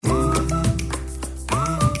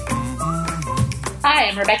Hi,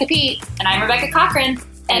 I'm Rebecca Pete. And I'm Rebecca Cochran.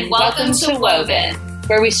 And welcome to Woven,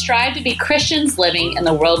 where we strive to be Christians living in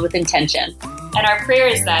the world with intention. And our prayer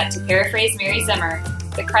is that, to paraphrase Mary Zimmer,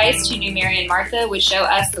 the Christ who knew Mary and Martha would show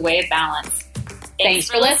us the way of balance. Thanks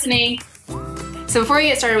for listening. So before we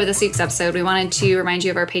get started with this week's episode, we wanted to remind you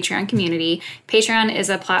of our Patreon community. Patreon is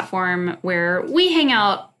a platform where we hang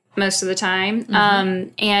out most of the time,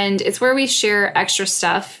 and it's where we share extra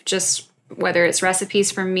stuff, just whether it's recipes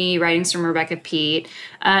from me, writings from Rebecca Pete,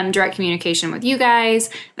 direct communication with you guys.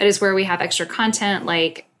 That is where we have extra content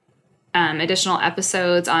like additional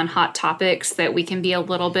episodes on hot topics that we can be a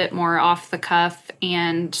little bit more off the cuff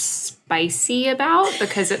and spicy about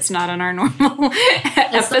because it's not on our normal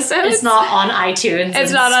episodes. It's not on iTunes.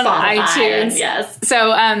 It's not on Spotify, iTunes. Yes.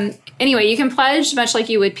 So anyway, you can pledge much like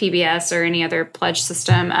you would PBS or any other pledge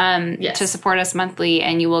system to support us monthly,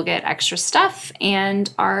 and you will get extra stuff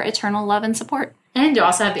and our eternal love and support. And you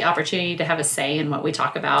also have the opportunity to have a say in what we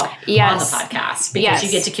talk about on the podcast because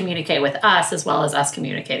you get to communicate with us as well as us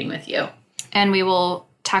communicating with you. And we will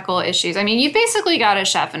tackle issues. I mean, you've basically got a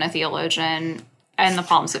chef and a theologian in the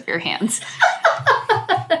palms of your hands.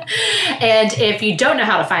 And if you don't know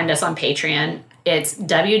how to find us on Patreon, it's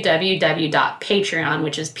www.patreon,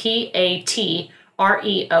 which is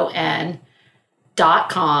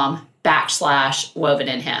patreon.com/woven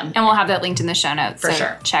in him. And we'll have that linked in the show notes. For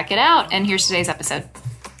sure. Check it out. And here's today's episode.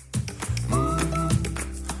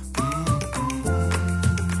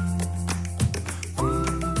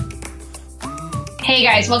 Hey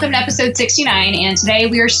guys, welcome to episode 69, and today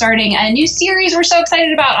we are starting a new series we're so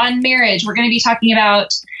excited about on marriage. We're going to be talking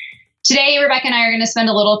about, today Rebecca and I are going to spend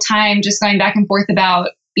a little time just going back and forth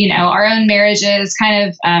about, you know, our own marriages, kind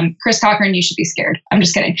of, Chris Cochran, you should be scared. I'm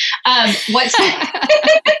just kidding. What's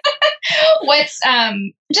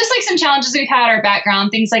just like some challenges we've had, our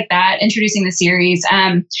background, things like that, introducing the series.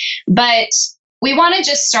 But we want to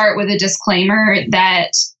just start with a disclaimer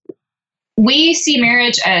that we see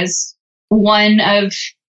marriage as one of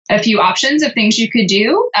a few options of things you could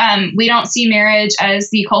do. We don't see marriage as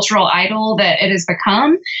the cultural idol that it has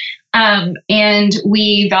become. And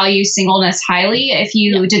we value singleness highly. If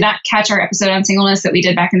you did not catch our episode on singleness that we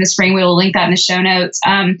did back in the spring, we will link that in the show notes.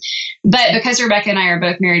 But because Rebecca and I are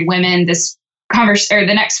both married women,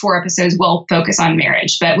 the next 4 episodes will focus on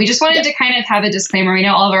marriage. But we just wanted to kind of have a disclaimer. We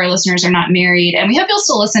know all of our listeners are not married, and we hope you'll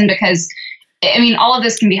still listen because, I mean, all of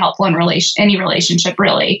this can be helpful in any relationship,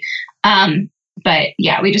 really. But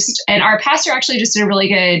yeah, and our pastor actually just did a really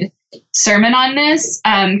good sermon on this,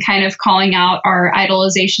 kind of calling out our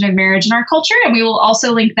idolization of marriage in our culture. And we will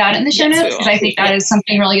also link that in the show notes because I think that is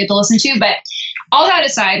something really good to listen to. But all that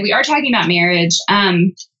aside, we are talking about marriage.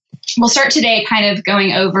 We'll start today kind of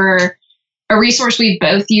going over a resource we've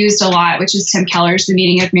both used a lot, which is Tim Keller's The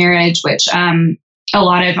Meaning of Marriage, which a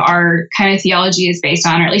lot of our kind of theology is based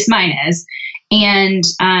on, or at least mine is. And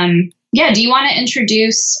do you want to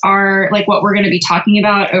introduce what we're going to be talking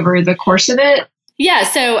about over the course of it? Yeah.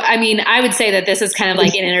 So, I mean, I would say that this is kind of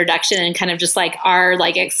like an introduction and kind of just like our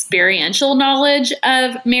like experiential knowledge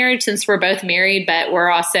of marriage, since we're both married, but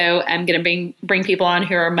we're also going to bring people on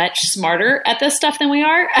who are much smarter at this stuff than we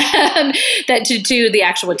are, that to do the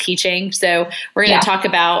actual teaching. So we're going to talk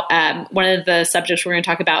about, one of the subjects we're going to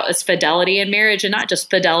talk about is fidelity in marriage, and not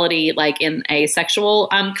just fidelity like in a sexual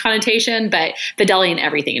connotation, but fidelity in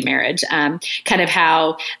everything in marriage. Kind of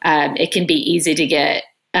how it can be easy to get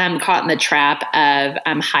caught in the trap of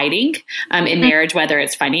hiding in marriage, whether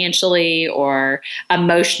it's financially or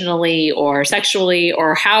emotionally or sexually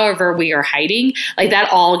or however we are hiding. Like that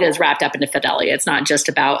all gets wrapped up into fidelity. It's not just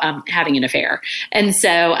about having an affair. And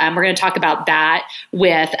so we're going to talk about that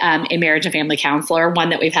with a marriage and family counselor, one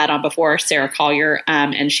that we've had on before, Sarah Collier,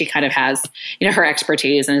 and she kind of has, you know, her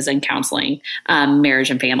expertise and is in counseling marriage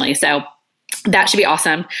and family. So that should be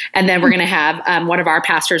awesome. And then we're going to have one of our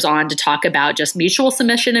pastors on to talk about just mutual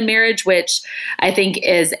submission in marriage, which I think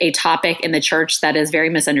is a topic in the church that is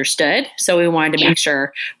very misunderstood. So we wanted to make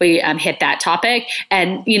sure we hit that topic.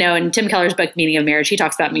 And, you know, in Tim Keller's book, Meaning of Marriage, he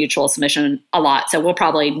talks about mutual submission a lot. So we'll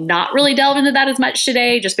probably not really delve into that as much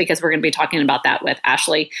today, just because we're going to be talking about that with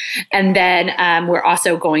Ashley. And then we're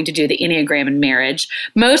also going to do the Enneagram in marriage,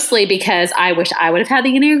 mostly because I wish I would have had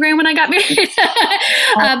the Enneagram when I got married.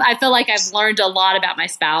 I feel like I've learned a lot about my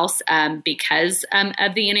spouse because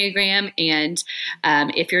of the Enneagram. And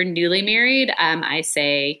if you're newly married, I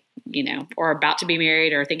say or about to be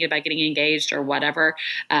married or thinking about getting engaged or whatever,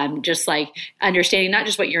 just like understanding not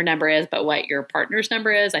just what your number is, but what your partner's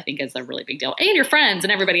number is, I think is a really big deal. And your friends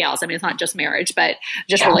and everybody else. I mean, it's not just marriage, but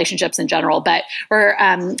just relationships in general. But we're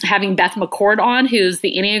having Beth McCord on, who's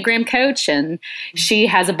the Enneagram coach, and she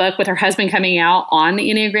has a book with her husband coming out on the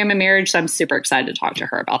Enneagram and marriage. So I'm super excited to talk to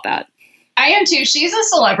her about that. I am too. She's a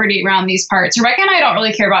celebrity around these parts. Rebecca and I don't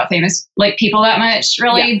really care about famous people that much,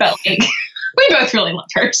 really, but we both really love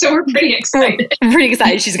her, so we're pretty excited. I'm pretty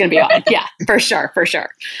excited she's going to be on. Yeah, for sure.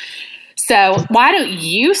 So why don't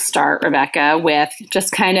you start, Rebecca, with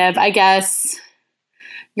just kind of, I guess,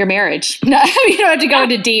 your marriage? No, you don't have to go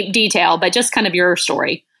into deep detail, but just kind of your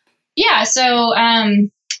story. Yeah. So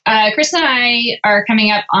Chris and I are coming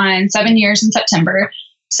up on 7 years in September.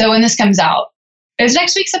 So when this comes out, is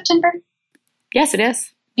next week September? Yes, it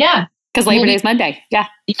is. Yeah. Because Labor Day is Monday. Yeah.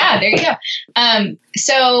 Yeah, there you go.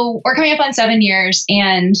 So we're coming up on 7 years,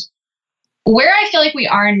 and where I feel like we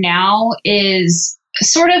are now is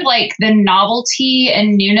sort of like the novelty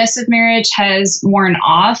and newness of marriage has worn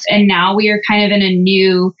off. And now we are kind of in a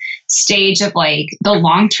new stage of like the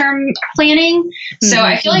long-term planning. So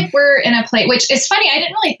I feel like we're in a place, which is funny. I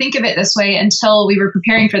didn't really think of it this way until we were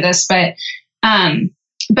preparing for this, but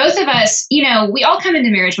both of us, we all come into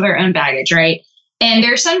marriage with our own baggage, right? And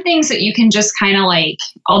there's some things that you can just kind of like,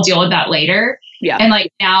 I'll deal with that later. Yeah. And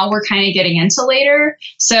like now we're kind of getting into later.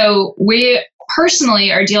 So we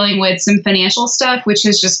personally are dealing with some financial stuff, which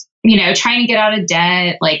is just, trying to get out of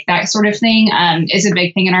debt, like that sort of thing is a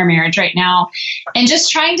big thing in our marriage right now. And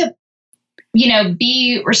just trying to,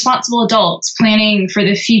 be responsible adults planning for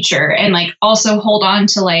the future and like also hold on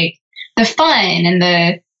to like the fun and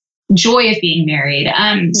the joy of being married.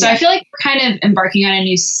 So I feel like we're kind of embarking on a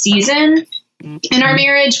new season in our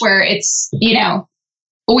marriage where it's,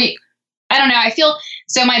 I don't know. I feel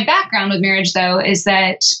so my background with marriage though, is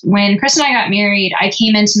that when Chris and I got married, I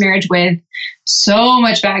came into marriage with so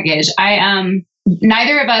much baggage.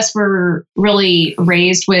 Neither of us were really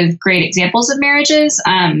raised with great examples of marriages,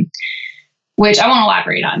 which I won't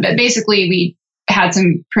elaborate on, but basically we had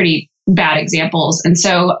some pretty bad examples. And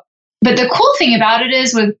so, but the cool thing about it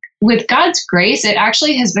is with God's grace, it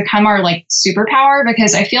actually has become our like superpower,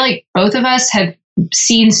 because I feel like both of us have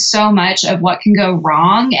seen so much of what can go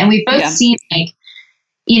wrong. And we've both seen like,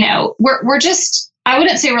 we're just, I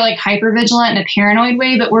wouldn't say we're like hyper vigilant in a paranoid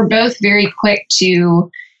way, but we're both very quick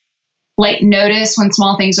to like notice when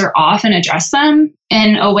small things are off and address them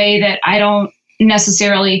in a way that I don't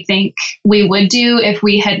necessarily think we would do if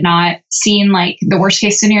we had not seen like the worst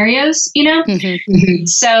case scenarios,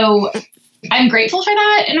 So I'm grateful for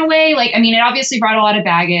that in a way. Like, I mean, it obviously brought a lot of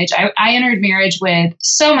baggage. I entered marriage with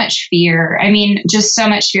so much fear. I mean, just so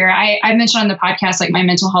much fear. I mentioned on the podcast, like my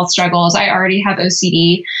mental health struggles. I already have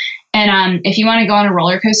OCD. And if you want to go on a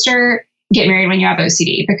roller coaster, get married when you have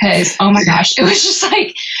OCD, because, oh my gosh, it was just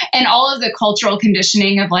like, and all of the cultural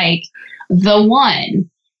conditioning of like the one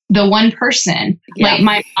person, like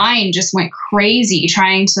my mind just went crazy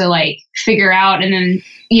trying to like figure out. And then,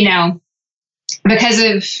 because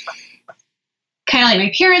of kind of like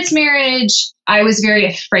my parents' marriage, I was very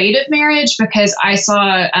afraid of marriage because I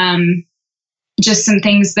saw just some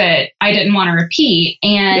things that I didn't want to repeat.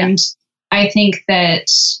 And I think that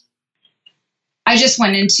I just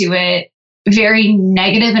went into it very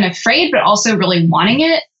negative and afraid, but also really wanting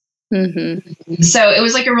it. So it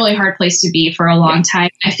was like a really hard place to be for a long time.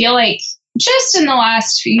 I feel like just in the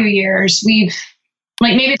last few years, we've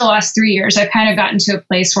like maybe the last 3 years, I've kind of gotten to a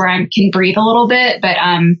place where I can breathe a little bit. But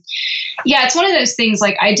it's one of those things.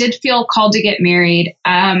 Like I did feel called to get married.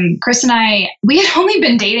 Chris and I, we had only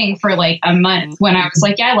been dating for like a month when I was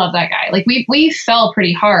like, yeah, I love that guy. Like we fell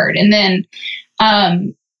pretty hard, and then a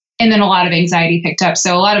lot of anxiety picked up.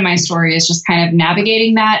 So a lot of my story is just kind of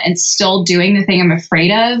navigating that and still doing the thing I'm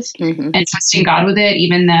afraid of and trusting God with it,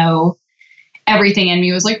 even though everything in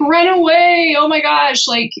me was like, run away. Oh my gosh.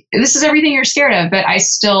 Like this is everything you're scared of. But I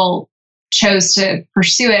still chose to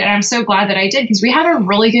pursue it. And I'm so glad that I did, because we have a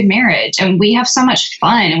really good marriage and we have so much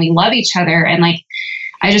fun and we love each other. And like,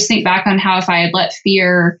 I just think back on how if I had let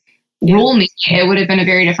fear rule me, it would have been a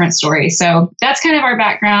very different story. So that's kind of our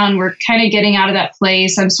background. We're kind of getting out of that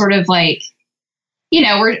place. I'm sort of like,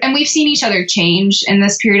 we've seen each other change in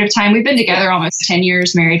this period of time. We've been together almost 10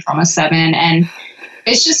 years, married for almost 7. And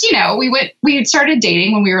it's just, we started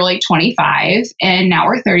dating when we were like 25, and now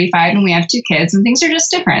we're 35 and we have 2 kids, and things are just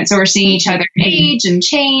different. So we're seeing each other age and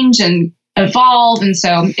change and evolve. And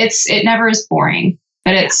so it never is boring,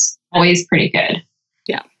 but it's always pretty good.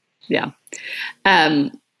 Yeah.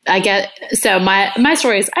 so my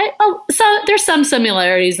stories, so there's some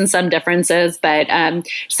similarities and some differences, but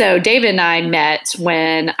so David and I met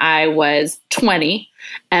when I was 20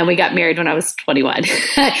 and we got married when I was 21.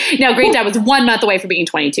 Now, granted, I was 1 month away from being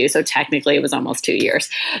 22, so technically it was almost 2 years,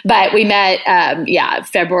 but we met,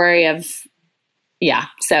 February of,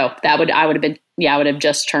 so I would have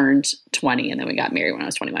just turned 20 and then we got married when I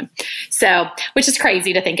was 21. So, which is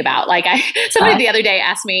crazy to think about. Like somebody the other day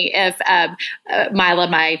asked me if Mila,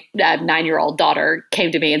 my 9-year-old daughter,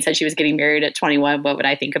 came to me and said she was getting married at 21, what would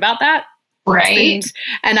I think about that? Right.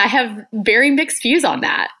 And I have very mixed views on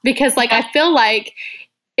that because I feel like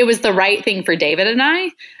it was the right thing for David and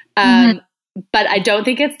I. But I don't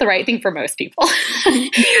think it's the right thing for most people.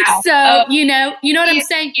 So, you know what I'm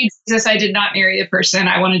saying? Jesus, I did not marry the person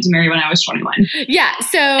I wanted to marry when I was 21. Yeah.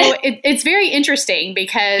 So it's very interesting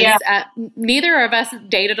because neither of us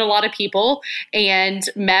dated a lot of people and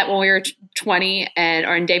met when we were 20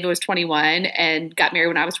 and David was 21 and got married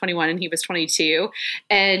when I was 21 and he was 22.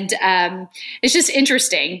 And it's just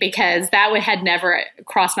interesting because that had never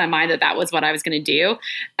crossed my mind that was what I was going to do.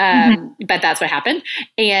 But that's what happened.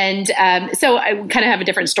 And so I kind of have a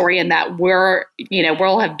different story in that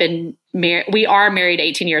we'll have been married. We are married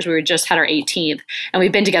 18 years. We just had our 18th and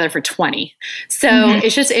we've been together for 20. So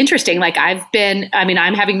it's just interesting. I'm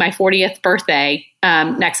having my 40th birthday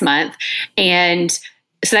next month. And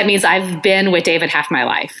so that means I've been with David half my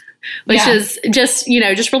life, which is just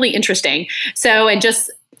really interesting. So, and just,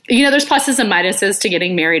 there's pluses and minuses to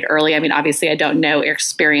getting married early. I mean, obviously I don't know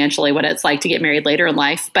experientially what it's like to get married later in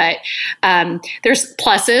life, but there's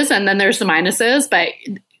pluses and then there's the minuses, but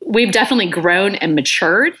we've definitely grown and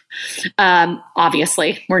matured.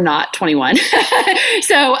 Obviously we're not 21.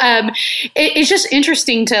 So it's just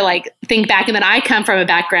interesting to think back. And then I come from a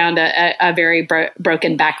background, a very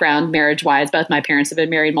broken background marriage wise. Both my parents have been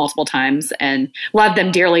married multiple times and loved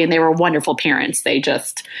them dearly. And they were wonderful parents. They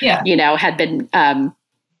just, had been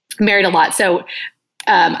married a lot. So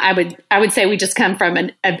I would say we just come from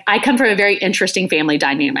I come from a very interesting family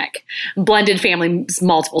dynamic, blended families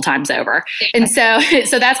multiple times over. And so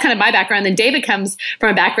that's kind of my background. Then David comes from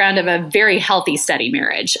a background of a very healthy, steady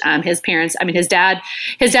marriage. His parents, his dad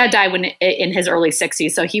died in his early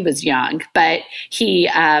 60s. So he was young, but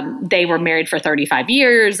they were married for 35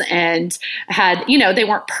 years and had, they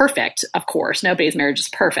weren't perfect. Of course, nobody's marriage is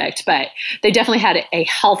perfect, but they definitely had a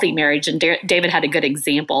healthy marriage. And David had a good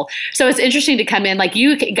example. So it's interesting to come in,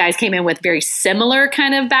 you guys came in with very similar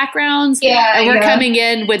kind of backgrounds. Yeah. And we're coming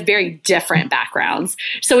in with very different backgrounds.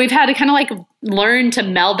 So we've had to kind of learn to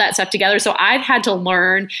meld that stuff together. So I've had to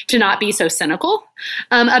learn to not be so cynical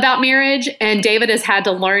about marriage. And David has had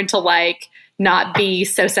to learn to not be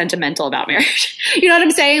so sentimental about marriage. You know what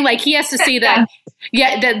I'm saying? He has to see that,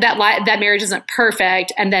 that marriage isn't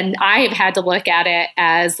perfect. And then I have had to look at it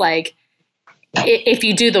as if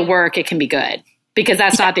you do the work, it can be good, because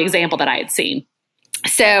that's not the example that I had seen.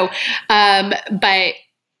 So, but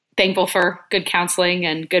thankful for good counseling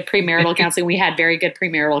and good premarital counseling. We had very good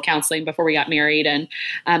premarital counseling before we got married. And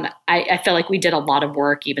I feel like we did a lot of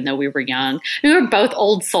work, even though we were young. We were both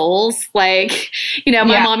old souls. My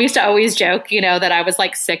mom used to always joke, that I was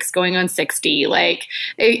 6 going on 60, you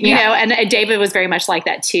know, and David was very much like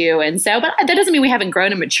that too. And so, but that doesn't mean we haven't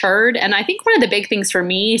grown and matured. And I think one of the big things for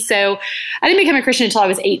me, so I didn't become a Christian until I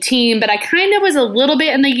was 18, but I kind of was a little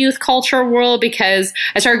bit in the youth culture world because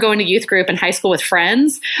I started going to youth group in high school with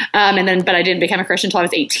friends. But I didn't become a Christian until I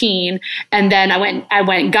was 18. And then I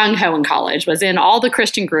went gung-ho in college, was in all the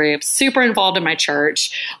Christian groups, super involved in my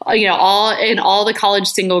church, all the college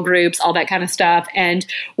single groups, all that kind of stuff. And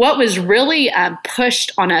what was really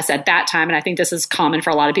pushed on us at that time, and I think this is common for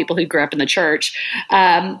a lot of people who grew up in the church,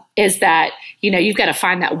 is that, you've got to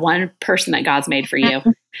find that one person that God's made for you.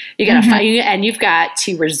 You got to find, and you've got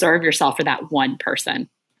to reserve yourself for that one person.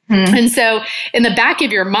 And so in the back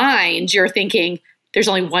of your mind, you're thinking, there's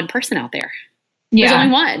only one person out there. There's only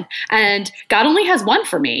one. And God only has one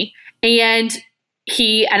for me. And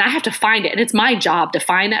I have to find it. And it's my job to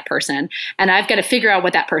find that person. And I've got to figure out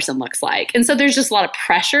what that person looks like. And so there's just a lot of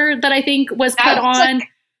pressure that I think was put on.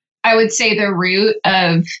 I would say the root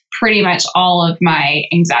of pretty much all of my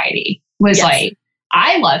anxiety was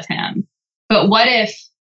I love him, but what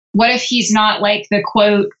if he's not the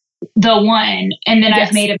quote, the one, and then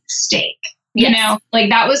I've made a mistake, you know,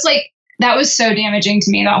 that was so damaging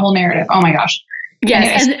to me, that whole narrative. Oh my gosh.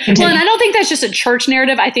 Yes. And I don't think that's just a church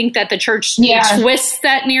narrative. I think that the church twists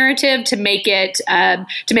that narrative to make it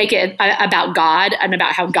about God and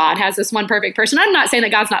about how God has this one perfect person. I'm not saying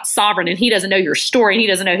that God's not sovereign and he doesn't know your story and he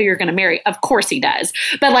doesn't know who you're going to marry. Of course he does.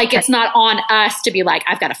 But like, it's not on us to be like,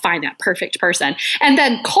 I've got to find that perfect person. And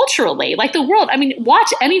then culturally, like the world, I mean,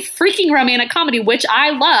 watch any freaking romantic comedy, which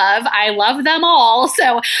I love them all.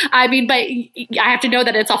 So, I mean, but I have to know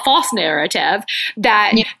that it's a false narrative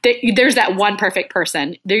that there's that one perfect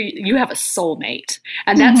person. There, you have a soulmate,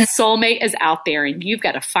 and that soulmate is out there, and you've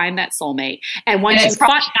got to find that soulmate. And once you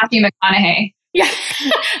find Matthew McConaughey. Yeah.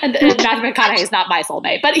 And Matthew McConaughey is not my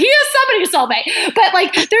soulmate, but he is somebody's soulmate. But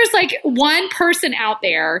like, there's like one person out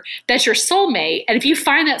there that's your soulmate. And if you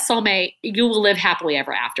find that soulmate, you will live happily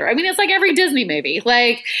ever after. I mean, it's like every Disney movie.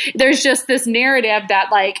 Like, there's just this narrative that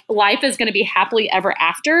like life is going to be happily ever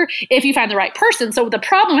after if you find the right person. So the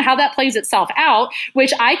problem, how that plays itself out,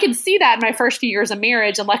 which I could see that in my first few years of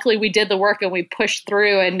marriage. And luckily we did the work and we pushed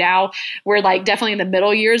through. And now we're like definitely in the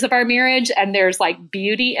middle years of our marriage. And there's like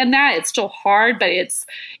beauty in that. It's still hard, but it's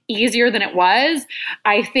easier than it was,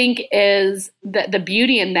 I think, is the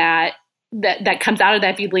beauty in that comes out of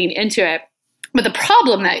that if you lean into it. But the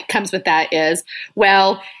problem that comes with that is,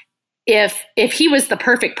 well, if he was the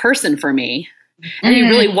perfect person for me and he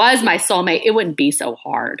really was my soulmate, it wouldn't be so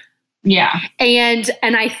hard. Yeah. And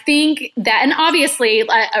I think that, and obviously,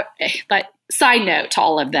 but side note to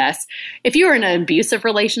all of this, if you were in an abusive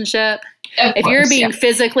relationship, if you're being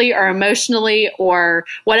physically or emotionally or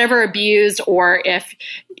whatever abused, or if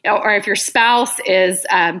your spouse is,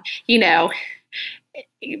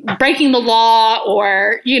 breaking the law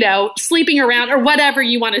or, sleeping around or whatever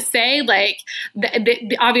you want to say, like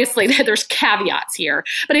obviously there's caveats here.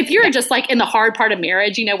 But if you're just like in the hard part of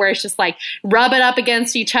marriage, where it's just like rub it up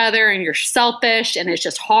against each other and you're selfish and it's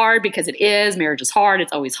just hard because it is, marriage is hard.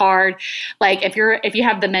 It's always hard. Like if you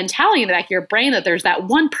have the mentality in the back of your brain that there's that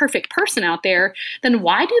one perfect person out there, then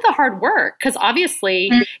why do the hard work? Because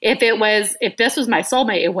obviously if this was my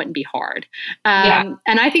soulmate, it wouldn't be hard. And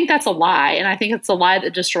I think that's a lie. And I think it's a lie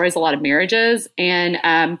that destroys a lot of marriages. And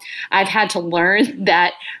I've had to learn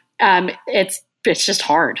that it's just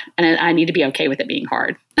hard, and I need to be okay with it being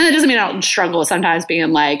hard. And it doesn't mean I don't struggle sometimes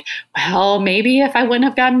being like, well, maybe if I wouldn't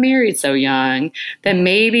have gotten married so young, then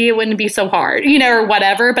maybe it wouldn't be so hard, or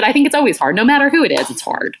whatever. But I think it's always hard. No matter who it is, it's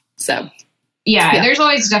hard. So yeah. There's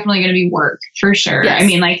always definitely going to be work for sure. Yes. I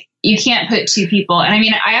mean, like you can't put two people. And I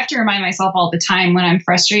mean, I have to remind myself all the time when I'm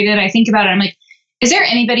frustrated, I think about it. I'm like, is there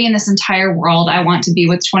anybody in this entire world I want to be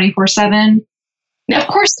with 24/7? No. Of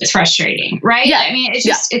course it's frustrating, right? Yeah. I mean, it's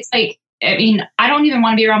just, it's like, I don't even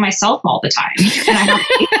want to be around myself all the time.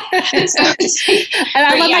 And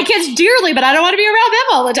I love my kids dearly, but I don't want to be around them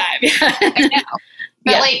all the time. I know.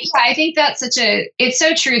 But I think that's it's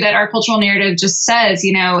so true that our cultural narrative just says,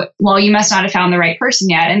 well, you must not have found the right person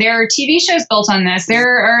yet. And there are TV shows built on this.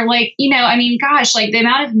 There are like, gosh, like the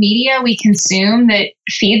amount of media we consume that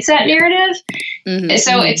feeds that narrative. Mm-hmm.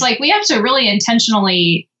 So it's like, we have to really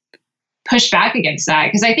intentionally push back against that.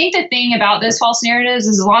 Because I think the thing about those false narratives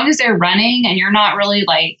is as long as they're running and you're not really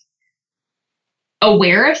like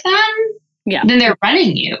aware of them, then they're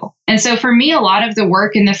running you. And so for me, a lot of the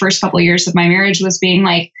work in the first couple of years of my marriage was being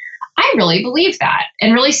like, I really believe that,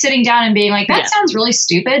 and really sitting down and being like, that sounds really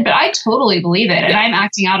stupid, but I totally believe it. And I'm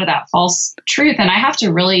acting out of that false truth. And I have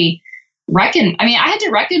to really I had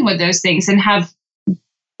to reckon with those things and have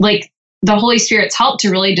like the Holy Spirit's help to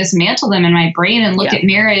really dismantle them in my brain and look at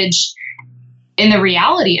marriage in the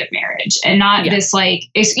reality of marriage and not this like,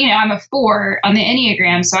 it's, I'm a 4 on the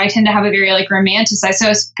Enneagram. So I tend to have a very like romanticized.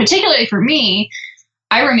 So particularly for me,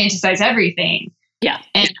 I romanticize everything. Yeah.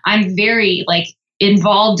 And I'm very like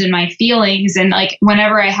involved in my feelings. And like,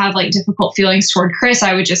 whenever I have like difficult feelings toward Chris,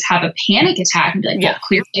 I would just have a panic attack and be like, well,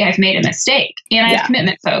 clearly I've made a mistake. And I have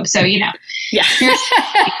commitment phobe. So, Yeah.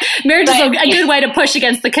 Marriage is a good way to push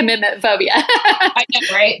against the commitment phobia. I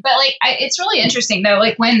know, right? But like, it's really interesting though,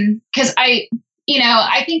 like because I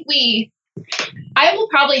think I will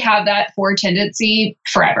probably have that 4 tendency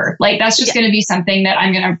forever. Like that's just going to be something that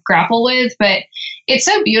I'm going to grapple with, but it's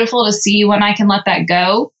so beautiful to see when I can let that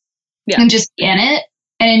go and just be in it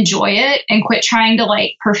and enjoy it and quit trying to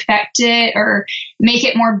like perfect it or make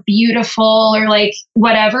it more beautiful or like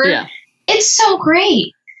whatever. Yeah. It's so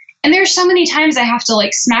great. And there's so many times I have to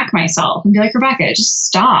like smack myself and be like, Rebecca, just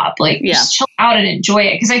stop, like just chill out and enjoy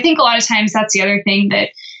it. Cause I think a lot of times that's the other thing that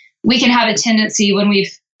we can have a tendency when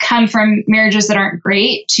we've come from marriages that aren't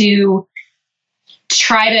great to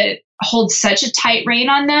try to hold such a tight rein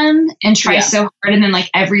on them and try so hard. And then like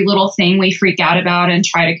every little thing we freak out about and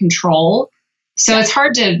try to control. So it's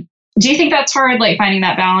hard to Do you think that's hard, like finding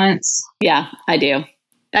that balance? Yeah, I do.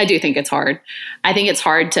 I do think it's hard. I think it's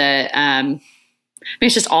hard to,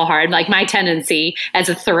 it's just all hard. Like my tendency as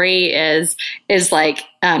a 3 is like,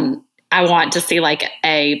 I want to see like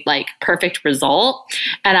a perfect result,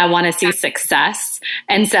 and I want to see success.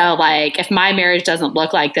 And so like, if my marriage doesn't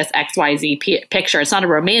look like this XYZ picture, it's not a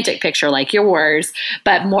romantic picture like yours,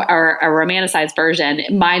 but more, or a romanticized version.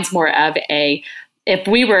 Mine's more of if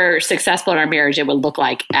we were successful in our marriage, it would look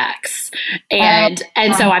like X. And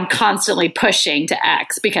so I'm constantly pushing to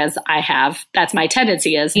X because that's my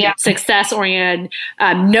tendency is success oriented,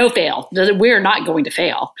 no fail. We're not going to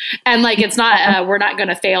fail. And like, it's not, we're not going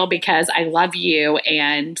to fail because I love you.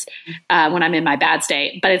 And when I'm in my bad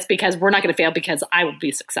state, but it's because we're not going to fail because I will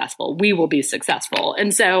be successful. We will be successful.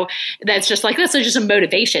 And so that's just like, this is just a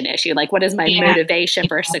motivation issue. Like, what is my motivation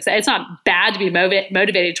for success? It's not bad to be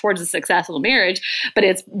motivated towards a successful marriage, but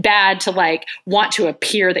it's bad to like want to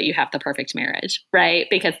appear that you have the perfect marriage, right?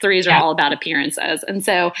 Because 3s are all about appearances. And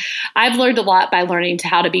so I've learned a lot by learning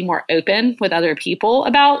how to be more open with other people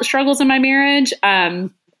about struggles in my marriage.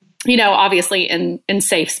 Obviously in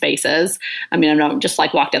safe spaces. I mean, I don't just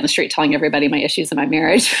like walk down the street telling everybody my issues in my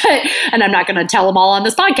marriage, and I'm not going to tell them all on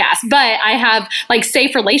this podcast, but I have like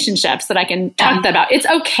safe relationships that I can talk about. It's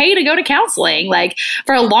okay to go to counseling. Like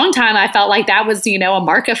for a long time, I felt like that was, a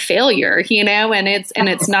mark of failure, and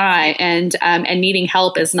it's not, and needing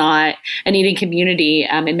help is not, and needing community,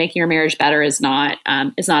 and making your marriage better is not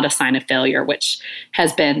a sign of failure, which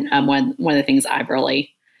has been, one of the things I've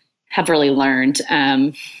really learned.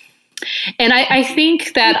 And I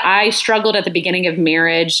think that I struggled at the beginning of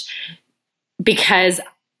marriage because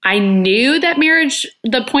I knew that marriage,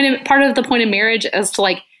 part of the point of marriage is to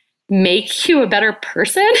like make you a better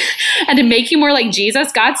person and to make you more like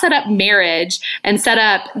Jesus. God set up marriage and set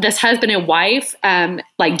up this husband and wife,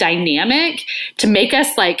 like dynamic to make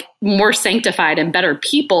us like more sanctified and better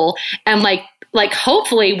people. And like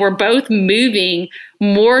hopefully we're both moving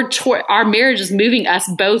more toward, our marriage is moving us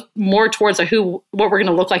both more towards what we're going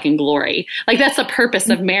to look like in glory. Like that's the purpose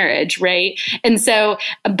of marriage, right? And so,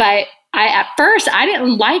 but at first I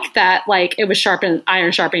didn't like that. Like it was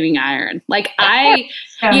iron sharpening iron. Like I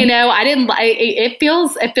didn't like, it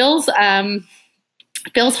feels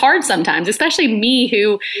hard sometimes, especially me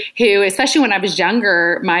who, especially when I was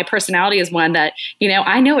younger, my personality is one that,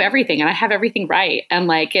 I know everything and I have everything right. And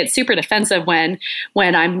like, it's super defensive when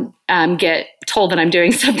I'm get told that I'm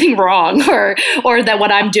doing something wrong or that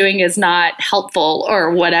what I'm doing is not helpful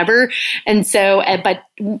or whatever. And so, but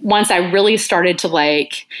once I really started to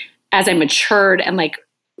like, as I matured and like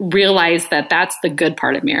realized that that's the good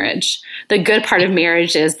part of marriage. The good part of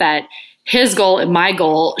marriage is that his goal and my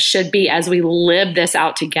goal should be, as we live this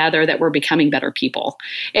out together, that we're becoming better people.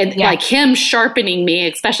 And like him sharpening me,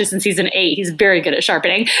 especially since he's an 8, he's very good at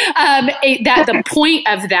sharpening. That the point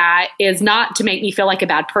of that is not to make me feel like a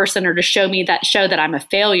bad person or to show that I'm a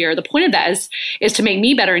failure. The point of that is to make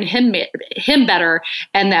me better and him better,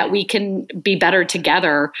 and that we can be better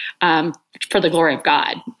together for the glory of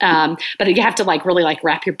God. But you have to like really like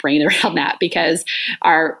wrap your brain around that, because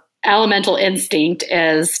our elemental instinct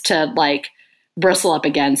is to like bristle up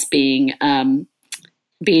against being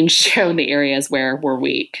shown the areas where we're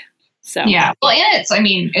weak. So yeah, well, and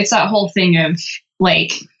it's that whole thing of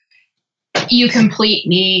like, you complete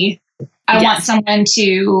me. I want someone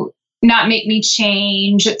to not make me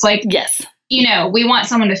change. It's like, yes, we want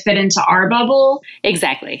someone to fit into our bubble.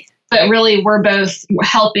 Exactly. But really, we're both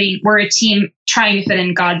helping. We're a team trying to fit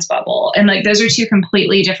in God's bubble. And like, those are two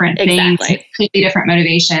completely different things, completely different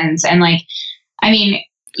motivations. And like, I think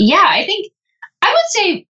I would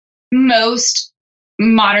say most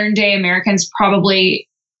modern day Americans probably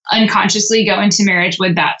unconsciously go into marriage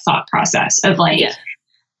with that thought process of like,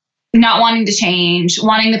 not wanting to change,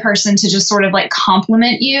 wanting the person to just sort of like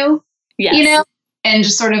compliment you, and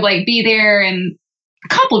just sort of like be there and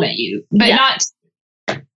compliment you, but not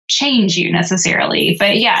change you necessarily.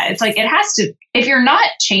 But yeah, it's like, it has to, if you're not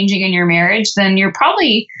changing in your marriage, then you're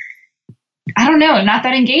probably, I don't know, not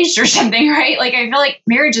that engaged or something, right? Like, I feel like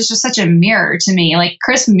marriage is just such a mirror to me. Like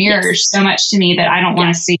Chris mirrors so much to me that I don't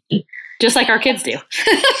want to see. Just like our kids do.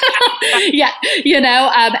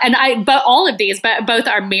 But all of these, but both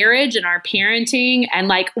our marriage and our parenting and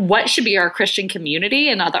like what should be our Christian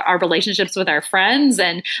community and our relationships with our friends.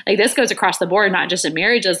 And like, this goes across the board, not just in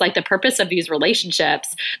marriages. Like the purpose of these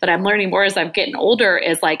relationships that I'm learning more as I'm getting older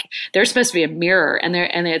is like, they're supposed to be a mirror, and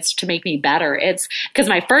it's to make me better. It's because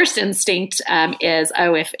my first instinct is,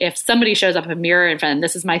 if somebody shows up a mirror in front,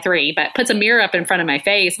 this is my 3, but puts a mirror up in front of my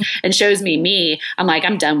face and shows me, I'm like,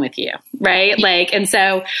 I'm done with you. right? Like, and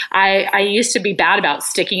so I used to be bad about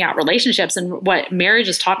sticking out relationships, and what marriage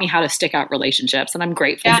has taught me how to stick out relationships. And I'm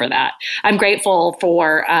grateful for that. I'm grateful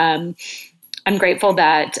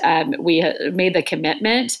that we made the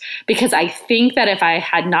commitment, because I think that if I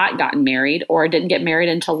had not gotten married or didn't get married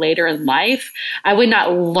until later in life, I would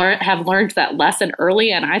not have learned that lesson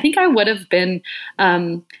early. And I think I would have been,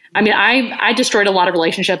 I destroyed a lot of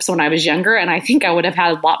relationships when I was younger, and I think I would have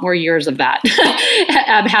had a lot more years of that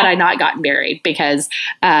had I not gotten married, because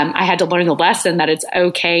I had to learn the lesson that it's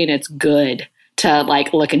okay and it's good to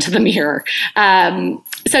like look into the mirror.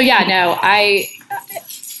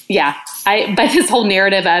 But this whole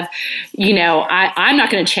narrative of, I'm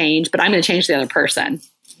not going to change, but I'm going to change the other person.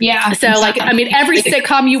 Yeah. So every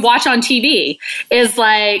sitcom you watch on TV is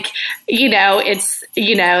like, it's,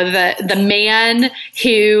 the man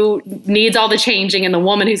who needs all the changing and the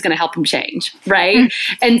woman who's going to help him change. Right.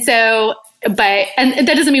 Mm-hmm. And so, and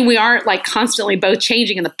that doesn't mean we aren't like constantly both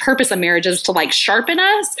changing, and the purpose of marriage is to like sharpen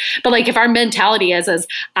us. But like, if our mentality is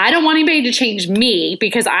I don't want anybody to change me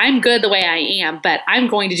because I'm good the way I am, but I'm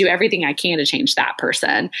going to do everything I can to change that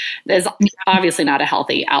person, there's obviously not a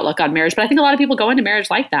healthy outlook on marriage. But I think a lot of people go into marriage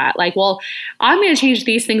like that. Like, well, I'm going to change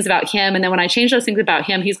these things about him, and then when I change those things about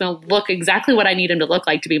him, he's going to look exactly what I need him to look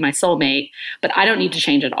like to be my soulmate. But I don't need to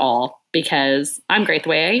change at all because I'm great the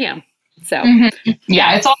way I am. So,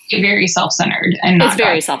 it's all very self-centered, and it's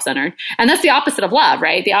very self-centered. And that's the opposite of love,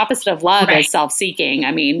 right? The opposite of love is self-seeking.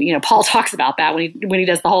 I mean, Paul talks about that when he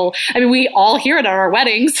does the whole, we all hear it at our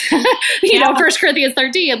weddings, 1 Corinthians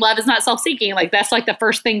 13, love is not self-seeking. Like, that's like the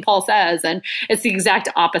first thing Paul says. And it's the exact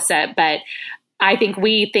opposite. But I think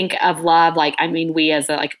we think of love we as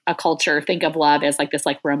a culture think of love as like this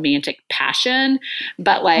like romantic passion,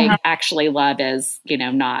 but actually love is,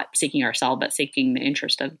 not seeking ourselves, but seeking the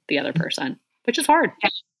interest of the other person, which is hard.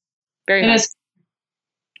 Very hard.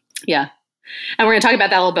 Yeah. And we're going to talk about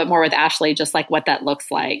that a little bit more with Ashley, just like what that looks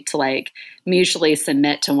like to like mutually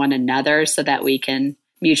submit to one another so that we can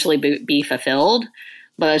mutually be fulfilled.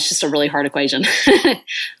 But it's just a really hard equation to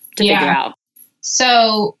figure out.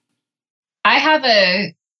 So I have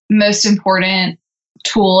a most important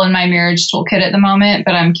tool in my marriage toolkit at the moment,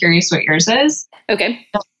 but I'm curious what yours is. Okay.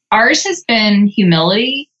 Ours has been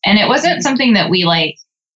humility, and it wasn't something that we like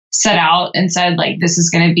set out and said like, this is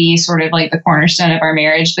going to be sort of like the cornerstone of our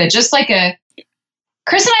marriage, but just like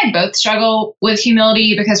Chris and I both struggle with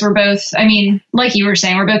humility because we're both, like you were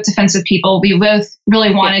saying, we're both defensive people. We both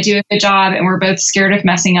really want to do a good job, and we're both scared of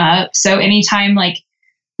messing up. So anytime like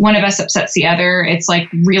one of us upsets the other, it's like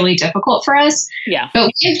really difficult for us. Yeah.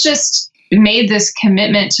 But we've just made this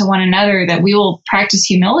commitment to one another that we will practice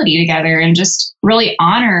humility together and just really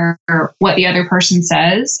honor what the other person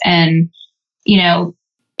says. And,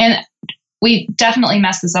 and we definitely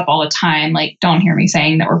mess this up all the time. Like, don't hear me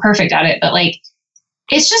saying that we're perfect at it, but like,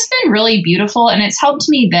 it's just been really beautiful. And it's helped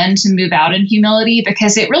me then to move out in humility,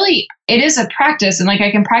 because it is a practice. And like,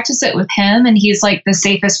 I can practice it with him, and he's like the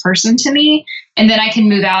safest person to me. And then I can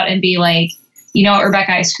move out and be like,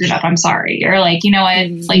 Rebecca, I screwed up. I'm sorry. Or like,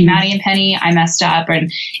 like Maddie and Penny, I messed up.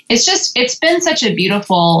 And it's been such a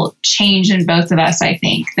beautiful change in both of us, I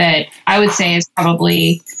think, that I would say is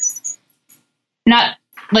probably not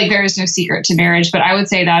like there is no secret to marriage, but I would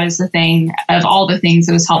say that is the thing of all the things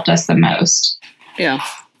that has helped us the most. Yeah.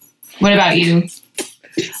 What about you?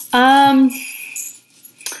 I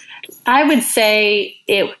would say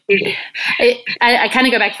I kind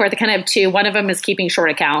of go back and forth. I kind of have two. One of them is keeping short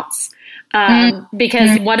accounts.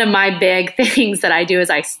 Because one of my big things that I do is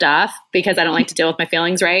I stuff, because I don't like to deal with my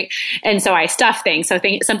feelings, right? And so I stuff things. So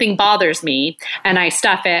something bothers me and I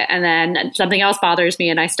stuff it, and then something else bothers me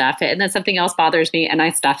and I stuff it, and then something else bothers me and I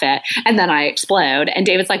stuff it, and then I explode. And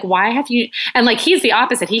David's like, why have you? And like, he's the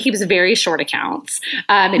opposite. He keeps very short accounts.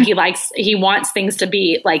 And he wants things to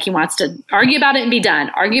be like, he wants to argue about it and be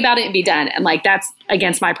done, argue about it and be done. And like, that's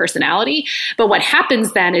against my personality. But what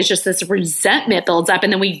happens then is just this resentment builds up,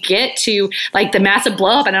 and then we get to like the massive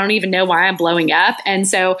blow up, and I don't even know why I'm blowing up. And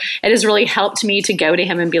so it has really helped me to go to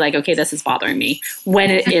him and be like, okay, this is bothering me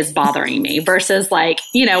when it is bothering me, versus like,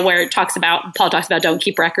 where Paul talks about don't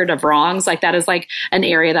keep record of wrongs. Like, that is like an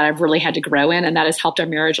area that I've really had to grow in, and that has helped our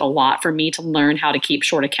marriage a lot for me to learn how to keep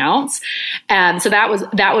short accounts. So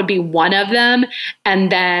that would be one of them.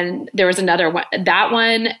 And then there was another one, that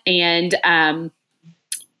one, and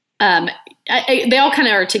they all kind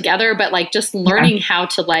of are together, but like just learning how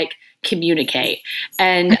to like communicate.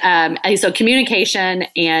 And so communication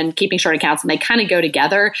and keeping short accounts, and they kind of go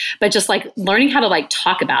together, but just like learning how to like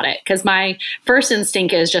talk about it. Because my first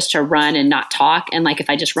instinct is just to run and not talk. And like, if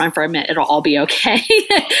I just run for a minute, it'll all be okay. And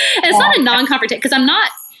it's not a non-confrontation, because I'm not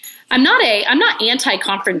I'm not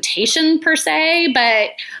anti-confrontation per se,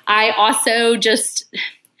 but I also just,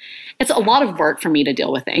 it's a lot of work for me to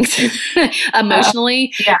deal with things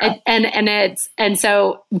emotionally. But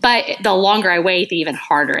the longer I wait, the even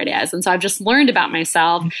harder it is. And so I've just learned about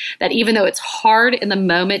myself that even though it's hard in the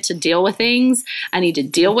moment to deal with things, I need to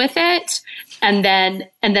deal with it. And then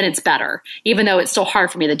it's better. Even though it's still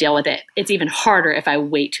hard for me to deal with it, it's even harder if I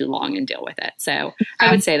wait too long and deal with it. So I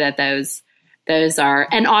would say that those are,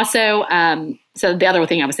 and also, so the other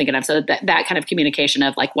thing I was thinking of, so that kind of communication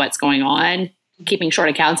of like what's going on, keeping short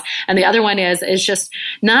accounts. And the other one is just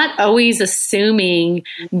not always assuming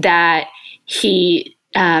that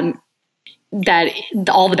that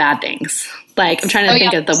all the bad things. Like I'm trying to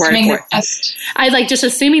think of the word for it. I like just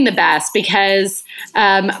assuming the best because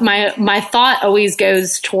my thought always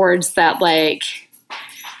goes towards that, like,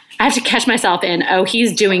 I have to catch myself in, oh,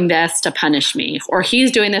 he's doing this to punish me, or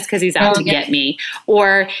he's doing this because he's out to get me,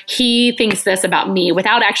 or he thinks this about me,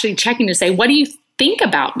 without actually checking to say, what do you think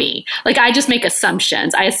about me? Like, I just make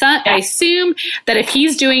assumptions. I assume that if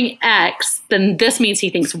he's doing X, then this means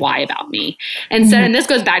he thinks Y about me. And so, and this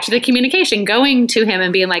goes back to the communication, going to him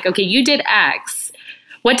and being like, okay, you did X.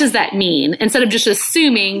 What does that mean? Instead of just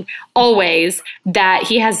assuming always that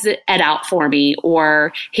he has it out for me,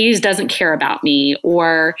 or he doesn't care about me,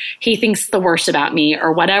 or he thinks the worst about me,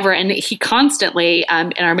 or whatever. And he constantly,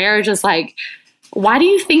 in our marriage, is like, why do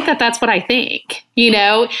you think that that's what I think? You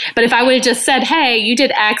know, but if I would have just said, hey, you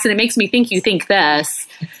did X and it makes me think you think this,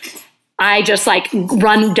 I just like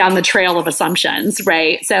run down the trail of assumptions,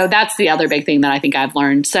 right? So that's the other big thing that I think I've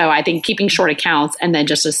learned. So I think keeping short accounts and then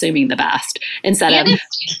just assuming the best instead of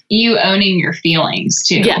you owning your feelings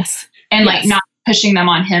too. Yes. And like not pushing them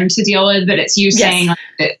on him to deal with, but it's you saying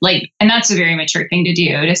like, and that's a very mature thing to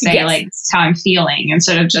do, to say like, this is how I'm feeling,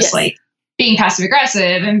 instead of just like being passive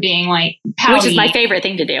aggressive and being like pouty. Which is my favorite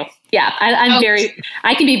thing to do. Yeah.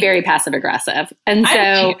 I can be very passive aggressive. And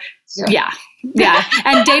so, yeah.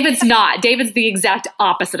 And David's not. David's the exact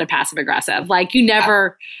opposite of passive aggressive. Like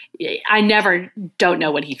I never don't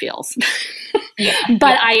know what he feels,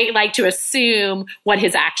 but I like to assume what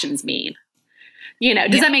his actions mean. You know,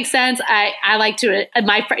 does that make sense? I like to,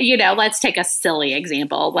 let's take a silly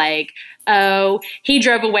example. Like, oh, he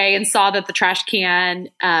drove away and saw that the trash can,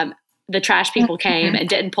 the trash people came and he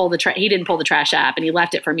didn't pull the trash up, and he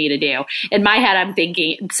left it for me to do. In my head, I'm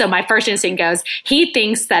thinking, so my first instinct goes, he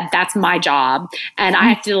thinks that that's my job and I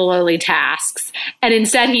have to do the lowly tasks. And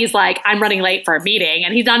instead he's like, I'm running late for a meeting,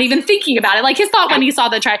 and he's not even thinking about it. Like his thought when he saw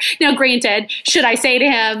the trash. Now, granted, should I say to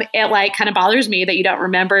him, it like kind of bothers me that you don't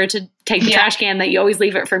remember to take the trash can, that you always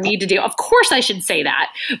leave it for me to do. Of course I should say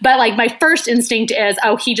that. But like my first instinct is,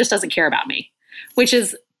 oh, he just doesn't care about me, which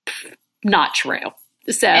is not true.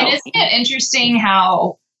 So, and isn't it interesting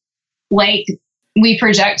how like we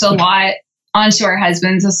project a lot onto our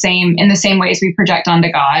husbands in the same ways we project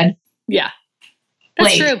onto God? Yeah,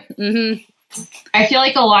 that's like, true. Mm-hmm. I feel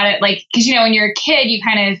like a lot of like, because when you're a kid, you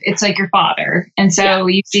kind of, it's like your father, and so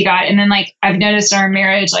you see God, and then like I've noticed in our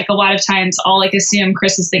marriage, like a lot of times I'll like assume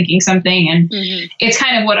Chris is thinking something, and it's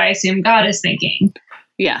kind of what I assume God is thinking.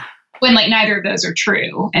 Yeah, when like neither of those are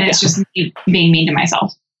true, and it's just me being mean to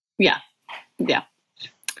myself. Yeah.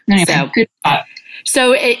 Anyway, good thought.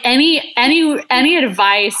 So any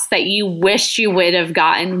advice that you wish you would have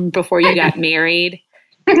gotten before you got married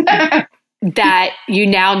that you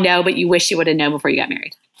now know, but you wish you would have known before you got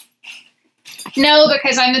married? No,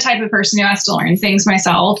 because I'm the type of person who has to learn things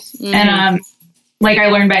myself. And like I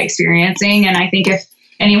learned by experiencing. And I think if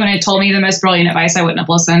anyone had told me the most brilliant advice, I wouldn't have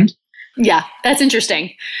listened. Yeah, that's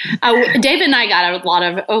interesting. David and I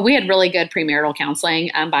got we had really good premarital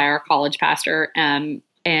counseling by our college pastor.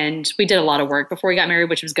 And we did a lot of work before we got married,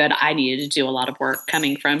 which was good. I needed to do a lot of work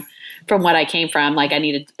coming from what I came from. Like I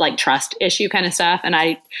needed like trust issue kind of stuff. And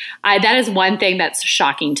I that is one thing that's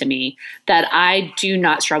shocking to me, that I do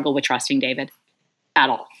not struggle with trusting David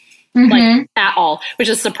at all. Like at all, which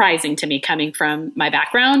is surprising to me coming from my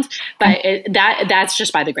background, but that's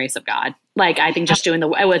just by the grace of God. Like I think just doing the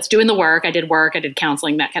work. I did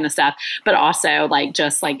counseling, that kind of stuff, but also like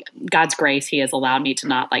just like God's grace, He has allowed me to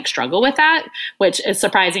not like struggle with that, which is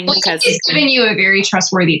surprising because He's given you a very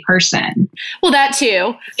trustworthy person. Well, that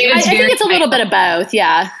too. I think it's a little bit of both.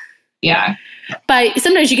 Yeah. Yeah. but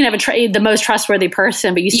sometimes you can have the most trustworthy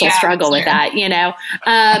person, but you still struggle with that, you know?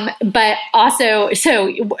 But also,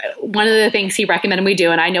 so one of the things he recommended we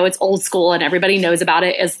do, and I know it's old school and everybody knows about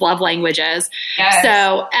it, is love languages. Yes.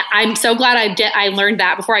 So I'm so glad I learned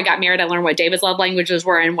that before I got married. I learned what David's love languages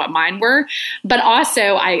were and what mine were. But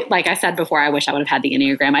also, like I said before, I wish I would have had the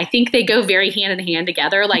Enneagram. I think they go very hand in hand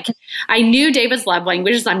together. Like I knew David's love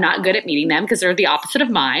languages. I'm not good at meeting them because they're the opposite of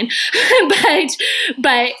mine.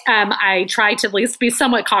 but I try to at least be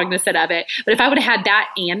somewhat cognizant of it. But if I would have had that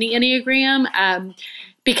and the Enneagram,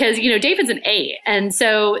 because, you know, David's an 8. And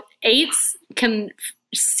so 8s can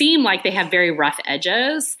seem like they have very rough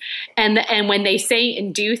edges. And when they say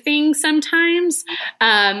and do things sometimes,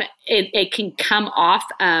 it can come off,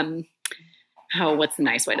 what's the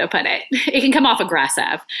nice way to put it? It can come off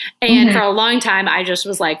aggressive. And for a long time, I just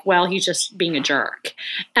was like, well, he's just being a jerk.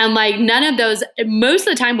 And like none of those, most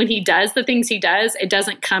of the time when he does the things he does, it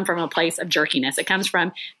doesn't come from a place of jerkiness. It comes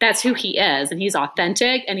from, that's who he is. And he's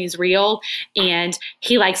authentic and he's real. And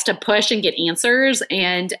he likes to push and get answers.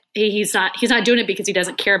 And he's not doing it because he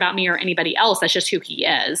doesn't care about me or anybody else. That's just who he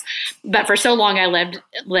is. But for so long, I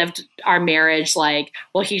lived our marriage like,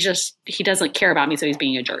 well, he doesn't care about me. So he's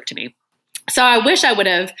being a jerk to me. So I wish I would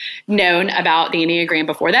have known about the Enneagram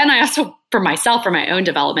before that. And I also, for myself, for my own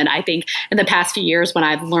development, I think in the past few years when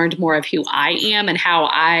I've learned more of who I am and how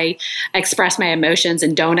I express my emotions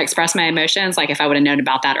and don't express my emotions, like if I would have known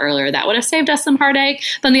about that earlier, that would have saved us some heartache.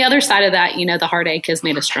 But on the other side of that, you know, the heartache has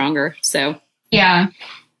made us stronger. So yeah,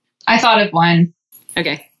 I thought of one.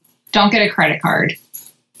 Okay. Don't get a credit card.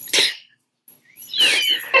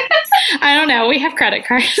 I don't know. We have credit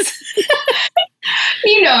cards.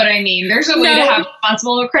 You know what I mean. There's a way to have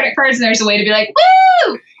responsible credit cards, and there's a way to be like,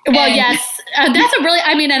 woo! Well, yes, that's a really,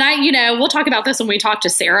 I mean, and we'll talk about this when we talk to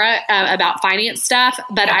Sarah about finance stuff,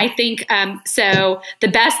 but I think, so the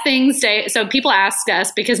best things, so people ask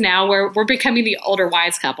us, because now we're becoming the older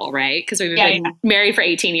wise couple, right? Because we've been married for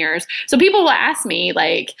 18 years. So people will ask me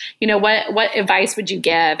like, you know, what advice would you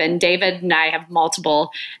give? And David and I have multiple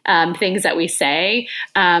things that we say.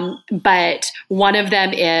 But one of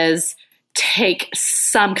them is, take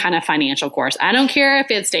some kind of financial course. I don't care if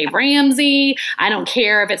it's Dave Ramsey. I don't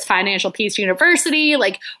care if it's Financial Peace University.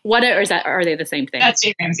 Like what, or are they the same thing? That's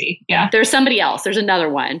Dave Ramsey. Yeah. There's somebody else. There's another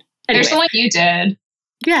one. Anyway. There's the one you did.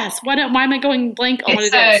 Yes. Why am I going blank on what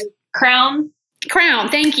it is? Crown.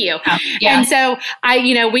 Thank you. Yeah. And so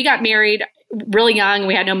we got married really young.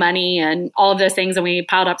 We had no money and all of those things. And we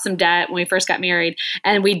piled up some debt when we first got married,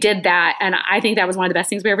 and we did that. And I think that was one of the best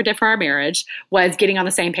things we ever did for our marriage, was getting on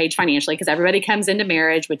the same page financially, because everybody comes into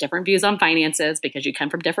marriage with different views on finances because you come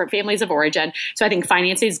from different families of origin. So I think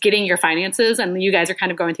finances, getting your finances, and you guys are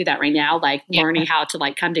kind of going through that right now, like learning how to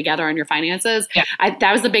like come together on your finances. Yeah.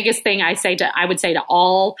 That was the biggest thing I would say to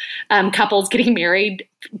all couples getting married.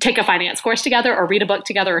 Take a finance course together or read a book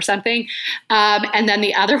together or something. And then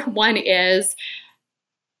the other one is,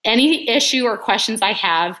 any issue or questions I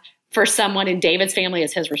have for someone in David's family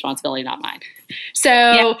is his responsibility, not mine.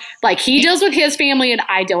 So like he deals with his family and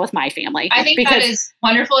I deal with my family. I think that is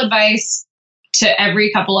wonderful advice to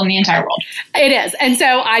every couple in the entire world. It is. And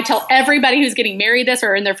so I tell everybody who's getting married this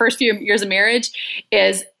or in their first few years of marriage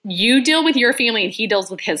is, you deal with your family and he deals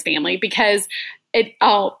with his family, because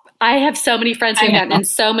I have so many friends who've gotten in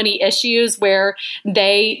so many issues where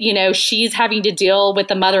they, she's having to deal with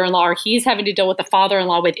the mother-in-law or he's having to deal with the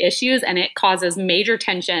father-in-law with issues, and it causes major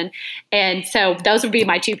tension. And so those would be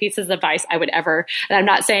my 2 pieces of advice I would ever, and I'm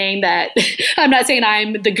not saying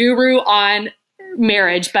I'm the guru on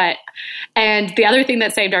marriage, and the other thing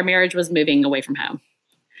that saved our marriage was moving away from home.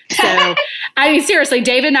 So, I mean, seriously,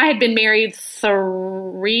 David and I had been married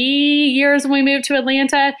 3 years when we moved to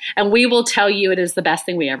Atlanta, and we will tell you it is the best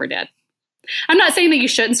thing we ever did. I'm not saying that you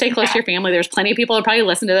shouldn't stay close to your family. There's plenty of people that probably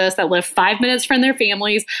listen to this that live 5 minutes from their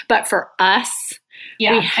families, but for us,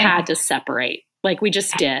 we had to separate. Like we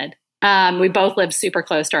just did. We both lived super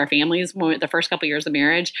close to our families the first couple of years of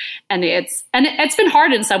marriage. And it's been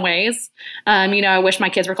hard in some ways. I wish my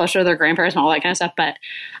kids were closer to their grandparents and all that kind of stuff, but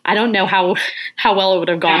I don't know how well it would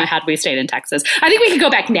have gone had we stayed in Texas. I think we could go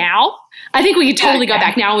back now. I think we could totally go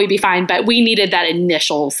back now and we'd be fine, but we needed that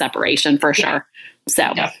initial separation for sure.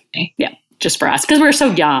 So just for us, because we're so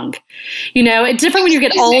young, it's different when you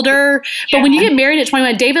get older, but when you get married at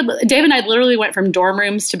 21, David and I literally went from dorm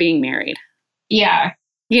rooms to being married. Yeah.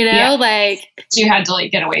 Like so you had to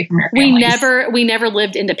like get away from your families. We never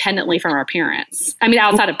lived independently from our parents. I mean,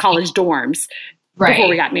 outside of college dorms before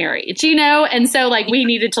we got married, and so like we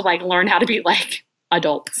needed to like learn how to be like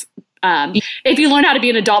adults. If you learn how to be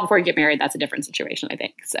an adult before you get married, that's a different situation, I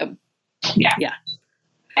think. So yeah.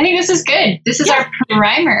 I think this is good. This is our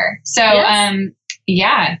primer. So,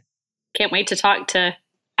 yeah. Can't wait to talk to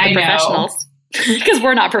the professionals. Because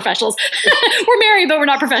we're not professionals. We're married, but we're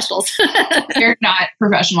not professionals. We're not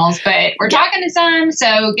professionals, but we're talking to some.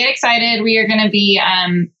 So get excited. We are going to be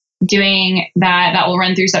doing that. That will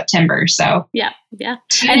run through September. So yeah.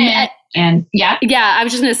 And yeah. I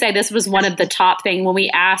was just going to say, this was one of the top thing when we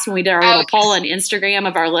did our little poll on Instagram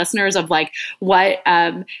of our listeners of like, what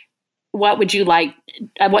would you like,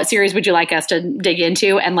 what series would you like us to dig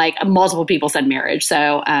into? And like multiple people said marriage.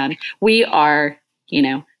 So we are,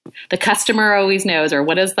 the customer always knows, or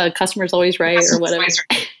what is the customer's always right, or whatever.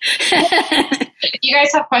 If you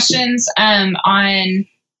guys have questions on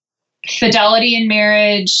fidelity in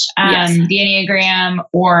marriage, the Enneagram,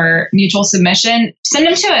 or mutual submission, send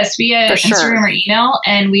them to us via Instagram or email,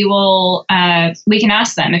 and we will we can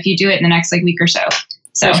ask them if you do it in the next week or so.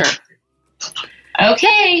 So, for sure.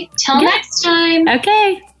 Okay, till next time.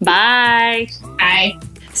 Okay, bye. Bye.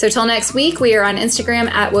 So till next week, we are on Instagram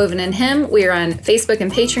at Woven in Him. We are on Facebook and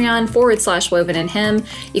Patreon /Woven in Him.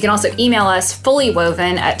 You can also email us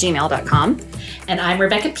fullywoven@gmail.com. And I'm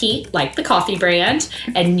Rebecca Peet, like the coffee brand.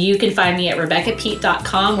 And you can find me at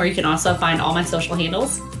RebeccaPeet.com, where you can also find all my social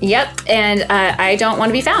handles. Yep. And I don't want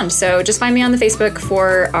to be found. So just find me on the Facebook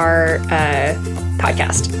for our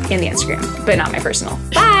podcast and the Instagram, but not my personal.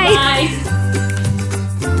 Bye. Bye.